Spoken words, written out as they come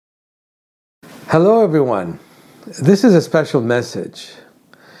Hello, everyone. This is a special message.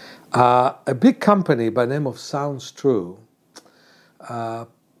 A big company by the name of Sounds True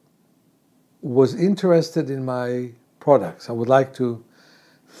was interested in my products. I would like to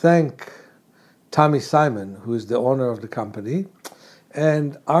thank Tommy Simon, who is the owner of the company,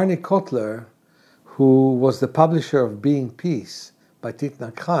 and Arnie Kotler, who was the publisher of Being Peace by Thich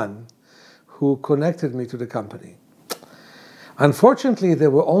Nhat Hanh, who connected me to the company. Unfortunately, they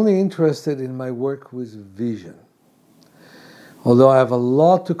were only interested in my work with vision. Although I have a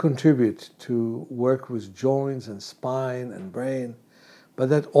lot to contribute to work with joints and spine and brain, but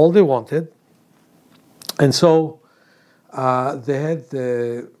that's all they wanted. And so they had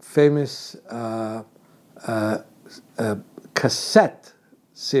the famous cassette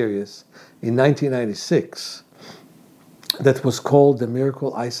series in 1996 that was called the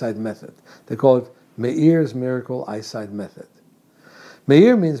Miracle Eyesight Method. They called it Meir's Miracle Eyesight Method.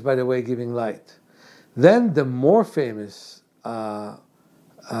 Meir means, by the way, giving light. Then the more famous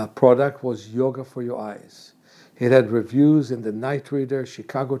product was Yoga for Your Eyes. It had reviews in the Night Reader,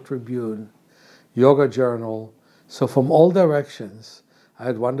 Chicago Tribune, Yoga Journal. So from all directions, I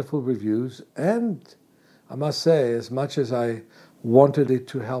had wonderful reviews. And I must say, as much as I wanted it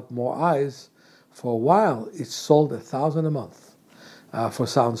to help more eyes, for a while it sold 1,000 a month for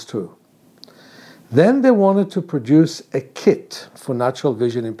Sounds True. Then they wanted to produce a kit for natural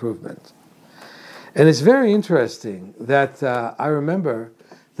vision improvement. And it's very interesting that I remember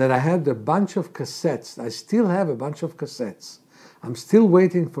that I had a bunch of cassettes. I still have a bunch of cassettes. I'm still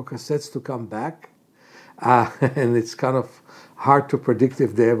waiting for cassettes to come back. And it's kind of hard to predict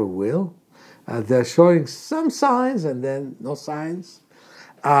if they ever will. They're showing some signs and then no signs.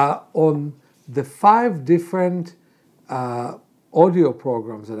 On the 5 different audio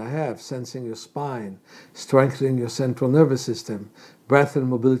programs that I have: Sensing Your Spine, Strengthening Your Central Nervous System, Breath and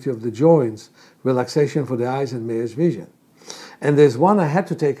Mobility of the Joints, Relaxation for the Eyes, and Meir's Vision. And there's one I had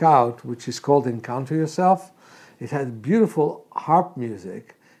to take out, which is called Encounter Yourself. It had beautiful harp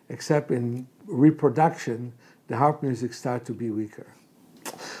music, except in reproduction, the harp music started to be weaker.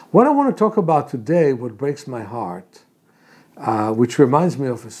 What I want to talk about today, what breaks my heart, which reminds me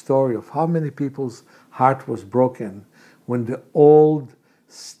of a story of how many people's heart was broken when the old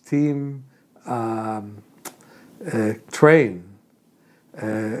steam train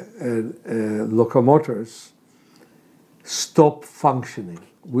locomotives stopped functioning.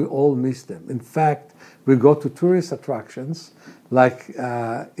 We all miss them. In fact, we go to tourist attractions like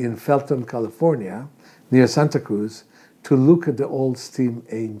in Felton, California, near Santa Cruz, to look at the old steam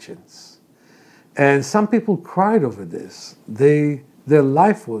engines. And some people cried over this. Their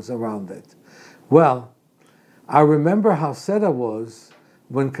life was around it. Well, I remember how sad I was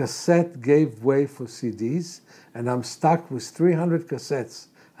when cassette gave way for CDs, and I'm stuck with 300 cassettes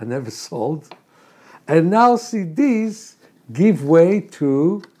I never sold. And now CDs give way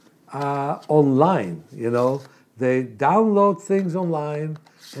to online. They download things online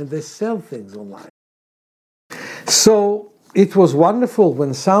and they sell things online. So it was wonderful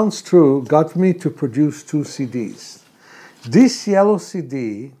when Sounds True got me to produce 2 CDs. This yellow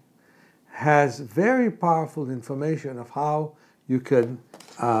CD has very powerful information of how you can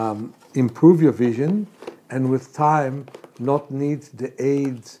improve your vision and with time not need the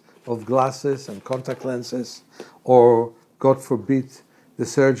aids of glasses and contact lenses or, God forbid, the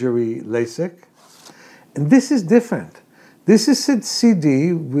surgery LASIK. And this is different. This is a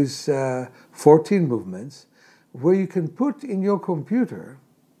CD with 14 movements where you can put in your computer,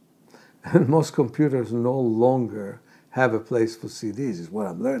 and most computers no longer have a place for CDs, is what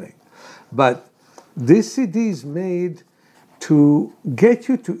I'm learning. But this CD is made to get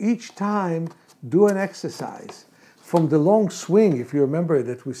you to each time do an exercise. From the long swing, if you remember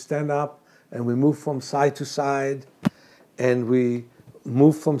that we stand up and we move from side to side, and we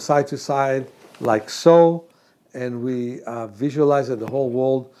move from side to side like so, and we visualize that the whole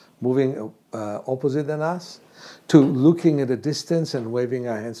world moving opposite than us, to looking at a distance and waving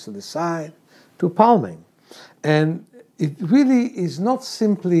our hands to the side, to palming. And it really is not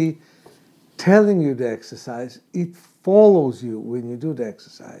simply telling you the exercise, it follows you when you do the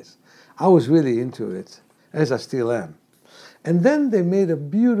exercise. I was really into it, as I still am. And then they made a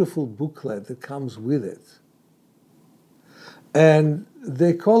beautiful booklet that comes with it. And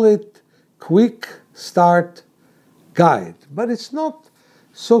they call it Quick Start Guide. But it's not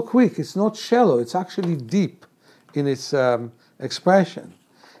so quick, it's not shallow, it's actually deep in its expression.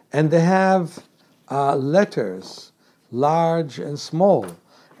 And they have letters, large and small.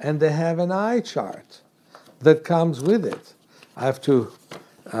 And they have an eye chart that comes with it. I have to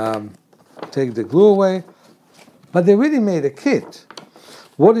take the glue away. But they really made a kit.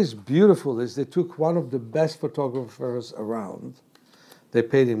 What is beautiful is they took one of the best photographers around. They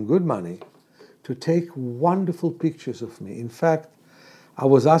paid him good money to take wonderful pictures of me. In fact, I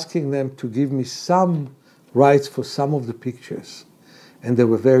was asking them to give me some rights for some of the pictures, and they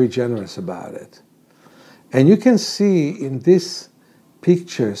were very generous about it. And you can see in these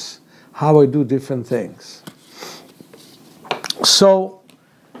pictures how I do different things. So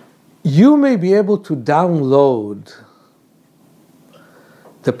you may be able to download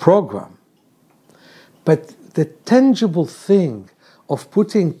the program, but the tangible thing of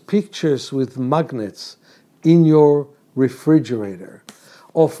putting pictures with magnets in your refrigerator,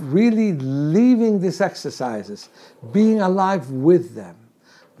 of really living these exercises, being alive with them,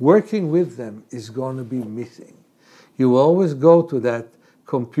 working with them, is going to be missing. You will always go to that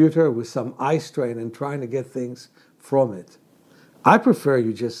computer with some eye strain and trying to get things from it. I prefer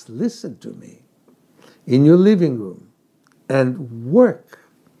you just listen to me in your living room and work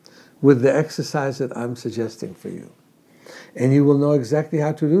with the exercise that I'm suggesting for you. And you will know exactly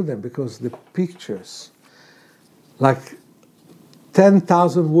how to do them, because the pictures, like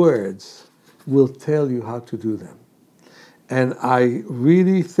 10,000 words, will tell you how to do them. And I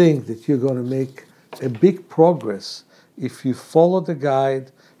really think that you're going to make a big progress if you follow the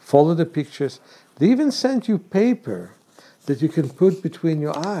guide, follow the pictures. They even sent you paper that you can put between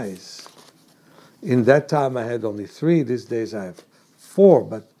your eyes. In that time I had only 3, these days I have 4,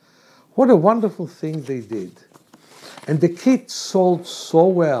 but what a wonderful thing they did. And the kit sold so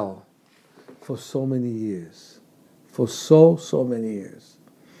well for so many years. For so many years.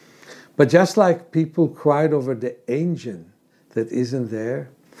 But just like people cried over the engine that isn't there,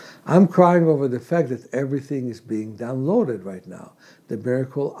 I'm crying over the fact that everything is being downloaded right now. The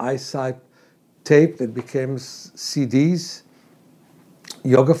Miracle Eyesight tape that became CDs,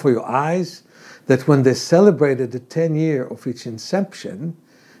 Yoga for Your Eyes, that when they celebrated the 10 year of its inception,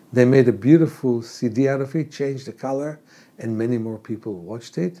 they made a beautiful CD out of it, changed the color, and many more people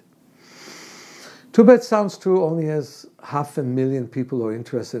watched it. Too Bad Sounds True only has 500,000 people who are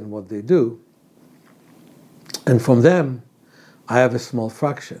interested in what they do. And from them, I have a small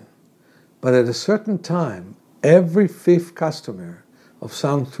fraction. But at a certain time, every 5th customer of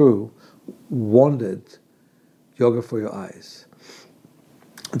Sound True wanted Yoga for Your Eyes.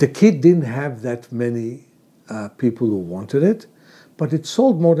 The kit didn't have that many people who wanted it, but it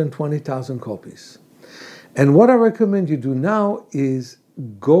sold more than 20,000 copies. And what I recommend you do now is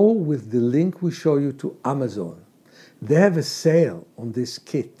go with the link we show you to Amazon. They have a sale on this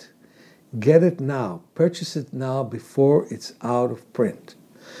kit. Get it now. Purchase it now before it's out of print.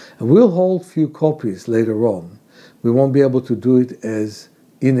 And we'll hold few copies later on. We won't be able to do it as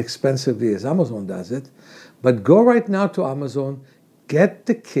inexpensively as Amazon does it, but go right now to Amazon, get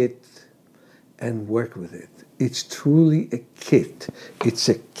the kit, and work with it. It's truly a kit. It's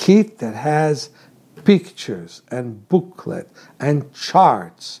a kit that has pictures and booklet and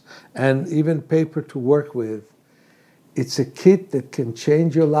charts and even paper to work with. It's a kit that can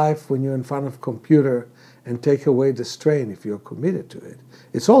change your life when you're in front of a computer and take away the strain if you're committed to it.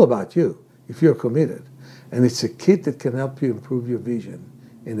 It's all about you if you're committed. And it's a kit that can help you improve your vision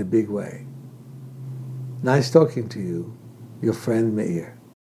in a big way. Nice talking to you, your friend Meir.